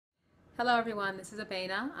Hello everyone, this is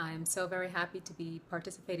Abena. I'm so very happy to be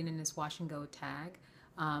participating in this wash and go tag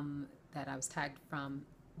that I was tagged from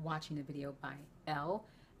watching a video by Elle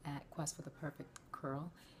at Quest for the Perfect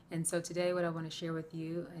Curl. And so today what I want to share with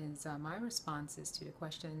you is my responses to the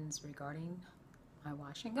questions regarding my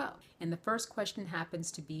wash and go. And the first question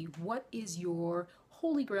happens to be, what is your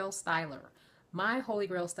Holy Grail styler? My Holy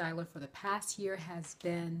Grail styler for the past year has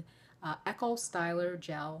been Elle Styler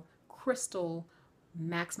Gel Krystal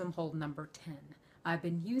Maximum Hold number 10. I've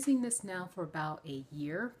been using this now for about a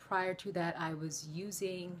year. Prior to that, I was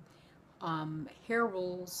using Hair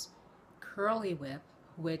Rules Curly Whip,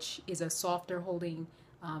 which is a softer holding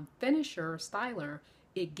finisher styler.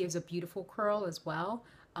 It gives a beautiful curl as well.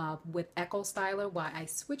 With Elle Styler, why I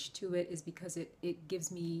switched to it is because it gives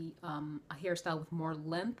me a hairstyle with more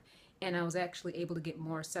length, and I was actually able to get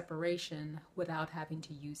more separation without having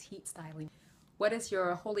to use heat styling. What is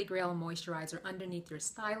your Holy Grail moisturizer underneath your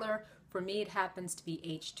styler? For me, it happens to be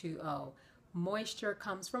H2O. Moisture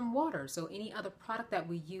comes from water, so any other product that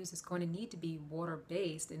we use is going to need to be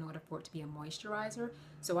water-based in order for it to be a moisturizer.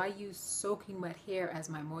 So I use soaking wet hair as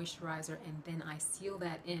my moisturizer, and then I seal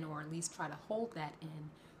that in, or at least try to hold that in,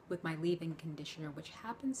 with my leave-in conditioner, which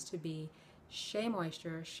happens to be Shea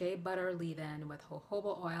Moisture, Shea Butter Leave-In with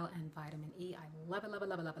jojoba oil and vitamin E. I love it, love it,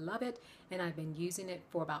 love it, love it, love it, and I've been using it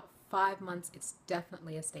for about 5 months. It's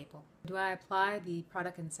definitely a staple. Do I apply the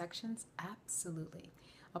product in sections? Absolutely.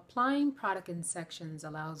 Applying product in sections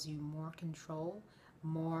allows you more control,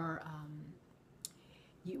 more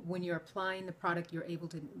when you're applying the product, you're able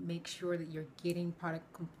to make sure that you're getting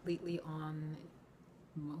product completely on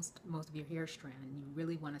most of your hair strand. You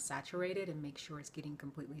really want to saturate it and make sure it's getting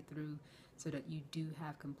completely through so that you do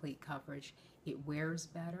have complete coverage. It wears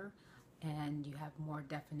better and you have more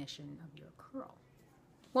definition of your curl.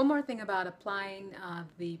 One more thing about applying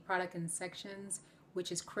the product in sections,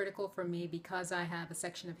 which is critical for me because I have a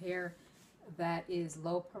section of hair that is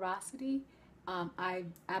low porosity. I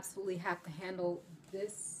absolutely have to handle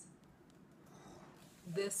this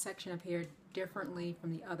section of hair differently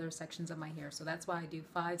from the other sections of my hair. So that's why I do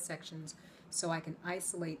 5 sections, so I can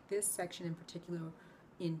isolate this section in particular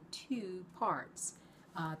in 2 parts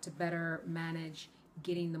to better manage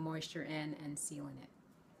getting the moisture in and sealing it.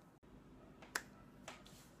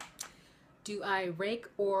 Do I rake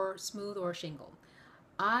or smooth or shingle?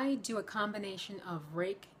 I do a combination of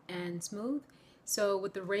rake and smooth. So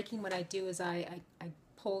with the raking, what I do is I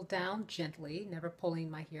pull down gently, never pulling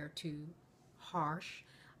my hair too harsh.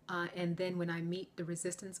 And then when I meet the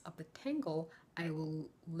resistance of the tangle, I will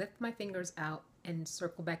lift my fingers out and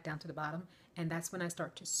circle back down to the bottom, and that's when I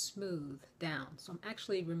start to smooth down. So I'm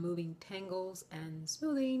actually removing tangles and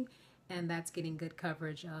smoothing, and that's getting good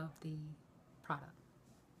coverage of the product.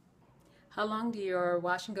 How long do your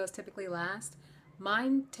wash and goes typically last?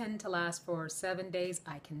 Mine tend to last for 7 days.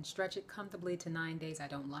 I can stretch it comfortably to 9 days. I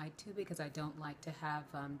don't like to because I don't like to have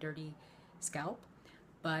dirty scalp.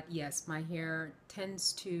 But yes, my hair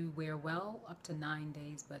tends to wear well up to 9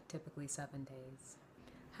 days, but typically 7 days.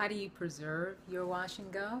 How do you preserve your wash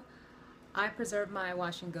and go? I preserve my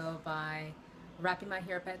wash and go by wrapping my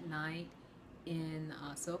hair up at night in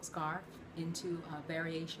a silk scarf into a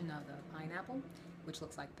variation of the pineapple, which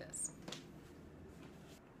looks like this.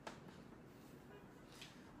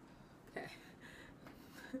 Okay.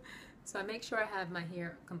 So I make sure I have my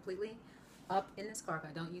hair completely up in the scarf.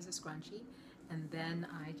 I don't use a scrunchie. And then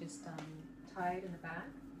I just tie it in the back.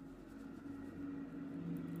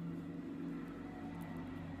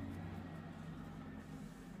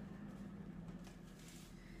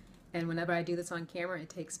 And whenever I do this on camera, it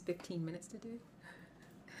takes 15 minutes to do,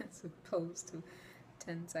 as opposed to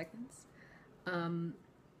 10 seconds. And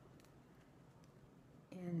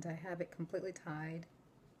I have it completely tied,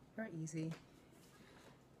 very easy.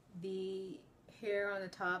 The hair on the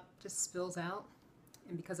top just spills out.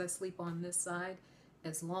 And because I sleep on this side,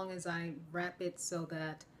 as long as I wrap it so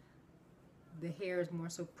that the hair is more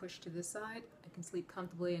so pushed to this side, I can sleep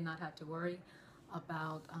comfortably and not have to worry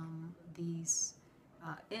about these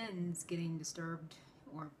ends getting disturbed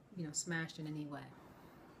or smashed in any way.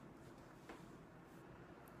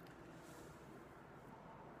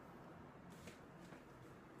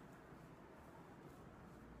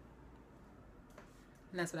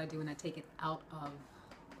 And that's what I do when I take it out of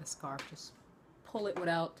the scarf. Just pull it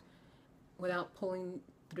without pulling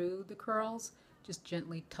through the curls, just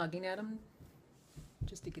gently tugging at them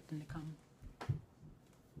just to get them to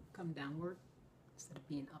come downward instead of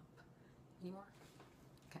being up anymore.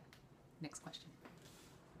 Okay, next question.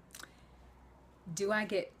 Do I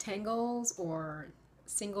get tangles or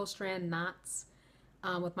single strand knots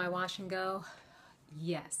with my wash and go?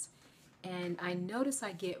 Yes. And I notice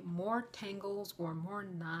I get more tangles or more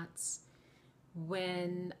knots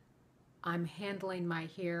when I'm handling my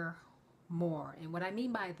hair more. And what I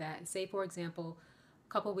mean by that, say for example,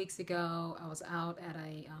 a couple weeks ago I was out at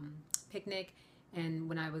a picnic, and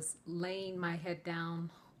when I was laying my head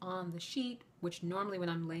down on the sheet, which normally when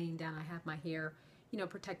I'm laying down I have my hair, you know,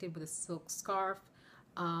 protected with a silk scarf,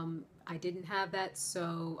 I didn't have that,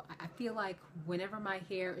 so I feel like whenever my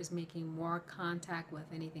hair is making more contact with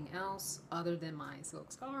anything else other than my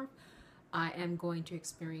silk scarf, I am going to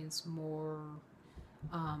experience more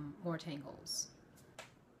tangles.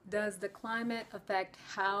 Does the climate affect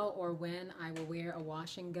how or when I will wear a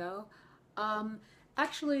wash and go? Um,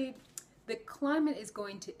 Actually, the climate is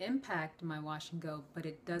going to impact my wash and go, but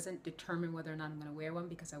it doesn't determine whether or not I'm going to wear one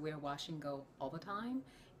because I wear wash and go all the time.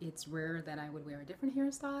 It's rare that I would wear a different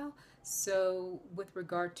hairstyle. So with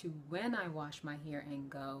regard to when I wash my hair and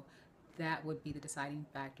go, that would be the deciding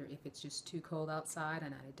factor. If it's just too cold outside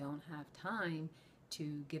and I don't have time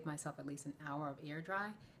to give myself at least an hour of air dry,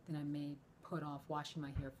 then I may put off washing my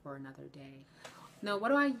hair for another day. Now, what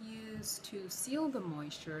do I use to seal the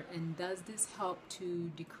moisture, and does this help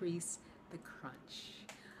to decrease the crunch?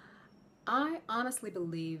 I honestly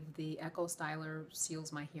believe the Echo Styler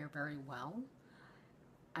seals my hair very well.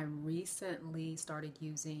 I recently started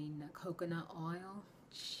using coconut oil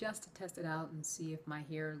just to test it out and see if my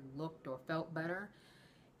hair looked or felt better.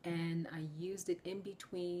 And I used it in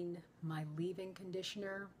between my leave-in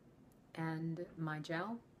conditioner and my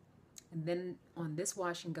gel. And then on this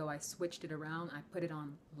wash and go, I switched it around. I put it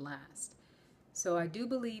on last. So I do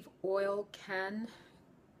believe oil can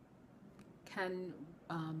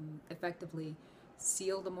effectively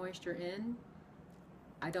seal the moisture in.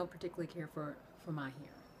 I don't particularly care for my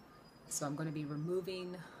hair. So I'm going to be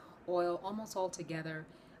removing oil almost altogether.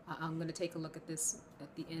 I'm going to take a look at this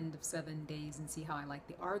at the end of 7 days and see how I like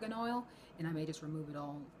the argan oil, and I may just remove it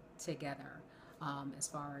all together as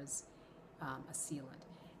far as a sealant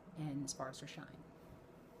and as far as for shine.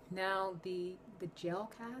 Now the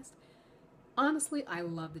gel cast, honestly, I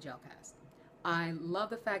love the gel cast. I love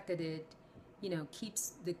the fact that it, you know,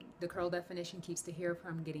 keeps the curl definition, keeps the hair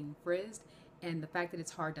from getting frizzed, and the fact that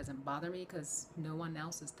it's hard doesn't bother me because no one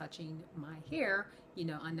else is touching my hair, you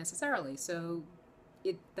know, unnecessarily. So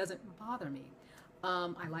it doesn't bother me.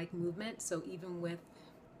 I like movement, so even with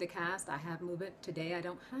the cast, I have movement. Today I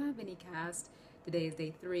don't have any cast. Today is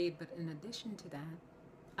day 3, but in addition to that,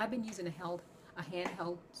 I've been using a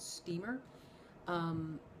handheld steamer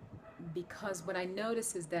because what I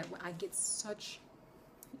notice is that I get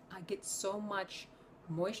so much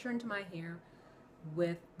moisture into my hair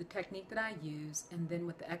with the technique that I use, and then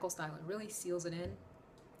with the Echo Style, it really seals it in.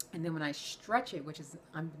 And then when I stretch it, which is,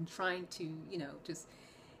 I've been trying to, you know, just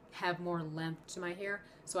have more length to my hair.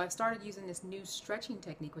 So I've started using this new stretching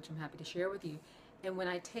technique, which I'm happy to share with you. And when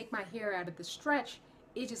I take my hair out of the stretch,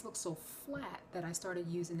 it just looks so flat that I started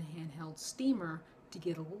using the handheld steamer to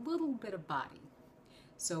get a little bit of body.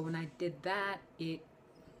 So when I did that, the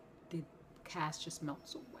cast just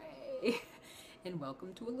melts away. And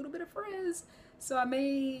welcome to a little bit of frizz. So I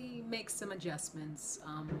may make some adjustments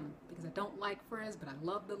because I don't like frizz, but I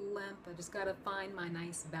love the length. I just gotta find my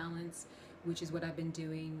nice balance, which is what I've been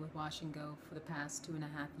doing with wash and go for the past 2.5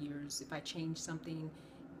 years. If I change something,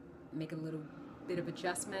 make a little bit of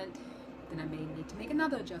adjustment, then I may need to make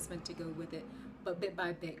another adjustment to go with it. But bit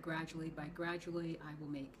by bit, gradually, I will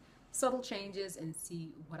make subtle changes and see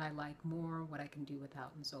what I like more, what I can do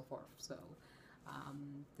without, and so forth. So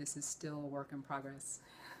this is still a work in progress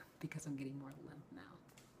because I'm getting more length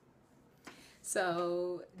now.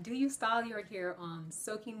 So do you style your hair on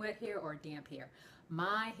soaking wet hair or damp hair?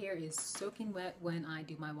 My hair is soaking wet when I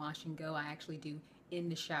do my wash and go. I actually do in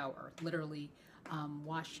the shower, literally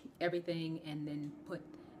wash everything and then put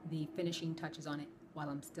the finishing touches on it while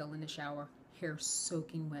I'm still in the shower, hair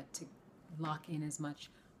soaking wet to lock in as much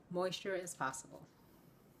moisture as possible.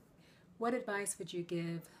 What advice would you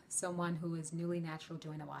give someone who is newly natural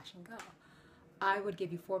doing a wash and go? I would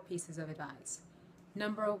give you 4 pieces of advice.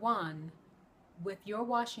 Number 1, with your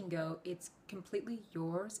wash and go, it's completely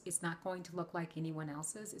yours. It's not going to look like anyone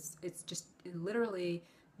else's. It's just literally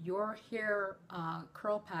your hair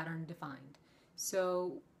curl pattern defined.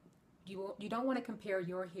 So you don't want to compare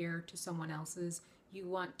your hair to someone else's. You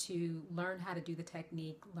want to learn how to do the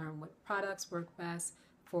technique, learn what products work best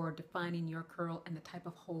for defining your curl and the type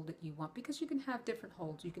of hold that you want, because you can have different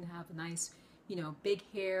holds. You can have a nice, you know, big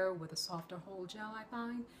hair with a softer hold gel, I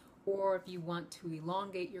find. Or if you want to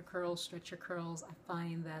elongate your curls, stretch your curls, I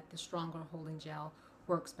find that the stronger holding gel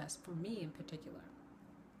works best for me in particular.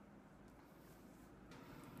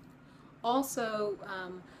 Also,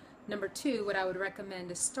 Number two, what I would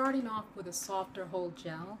recommend is starting off with a softer hold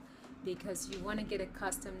gel because you want to get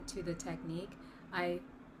accustomed to the technique. I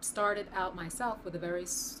started out myself with a very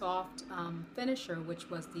soft finisher, which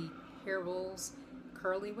was the Hair Rolls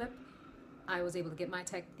Curly Whip. I was able to get my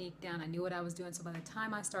technique down. I knew what I was doing. So by the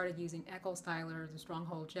time I started using Echo Styler, the strong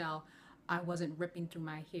hold gel, I wasn't ripping through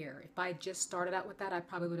my hair. If I just started out with that, I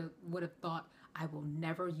probably would have thought I will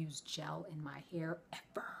never use gel in my hair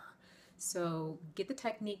ever. So get the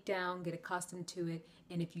technique down, get accustomed to it,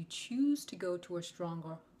 and if you choose to go to a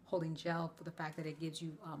stronger holding gel for the fact that it gives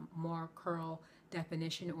you more curl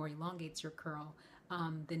definition or elongates your curl,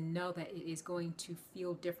 then know that it is going to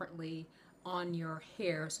feel differently on your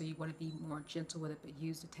hair, so you want to be more gentle with it, but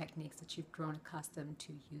use the techniques that you've grown accustomed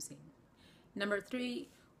to using. Number three,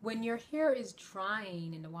 when your hair is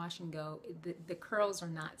drying in the wash and go, the curls are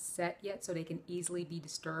not set yet, so they can easily be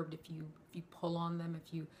disturbed if you pull on them,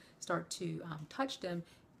 if you start to touch them.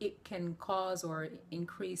 It can cause or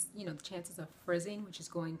increase, the chances of frizzing, which is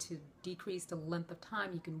going to decrease the length of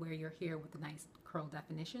time you can wear your hair with a nice curl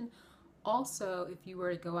definition. Also, if you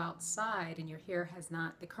were to go outside and your hair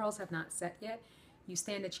the curls have not set yet, you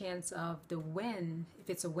stand a chance of the wind. If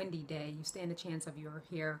it's a windy day, you stand a chance of your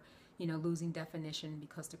hair, losing definition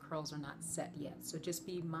because the curls are not set yet. So just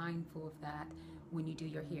be mindful of that when you do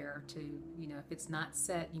your hair if it's not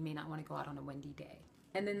set, you may not want to go out on a windy day.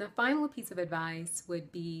 And then the final piece of advice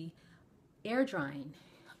would be air drying.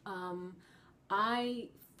 I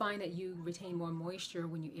find that you retain more moisture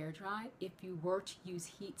when you air dry. If you were to use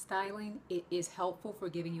heat styling, it is helpful for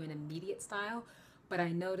giving you an immediate style, but I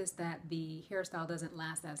noticed that the hairstyle doesn't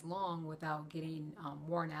last as long without getting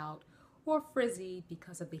worn out or frizzy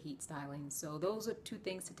because of the heat styling. So those are two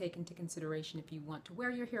things to take into consideration if you want to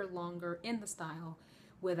wear your hair longer in the style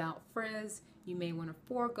without frizz. You may want to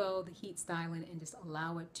forego the heat styling and just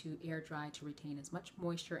allow it to air dry to retain as much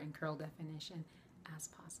moisture and curl definition as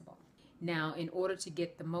possible. Now, in order to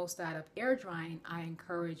get the most out of air drying, I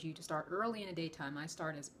encourage you to start early in the daytime. I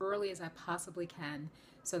start as early as I possibly can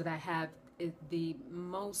so that I have the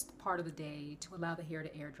most part of the day to allow the hair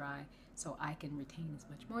to air dry so I can retain as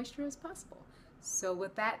much moisture as possible. So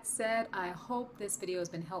with that said, I hope this video has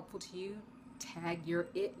been helpful to you. Tag your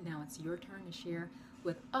it. Now it's your turn to share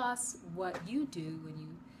with us what you do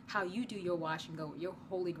how you do your wash and go, what your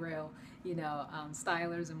holy grail,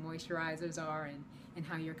 stylers and moisturizers are, and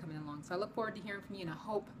how you're coming along. So I look forward to hearing from you, and I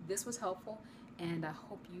hope this was helpful, and I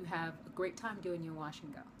hope you have a great time doing your wash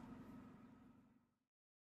and go.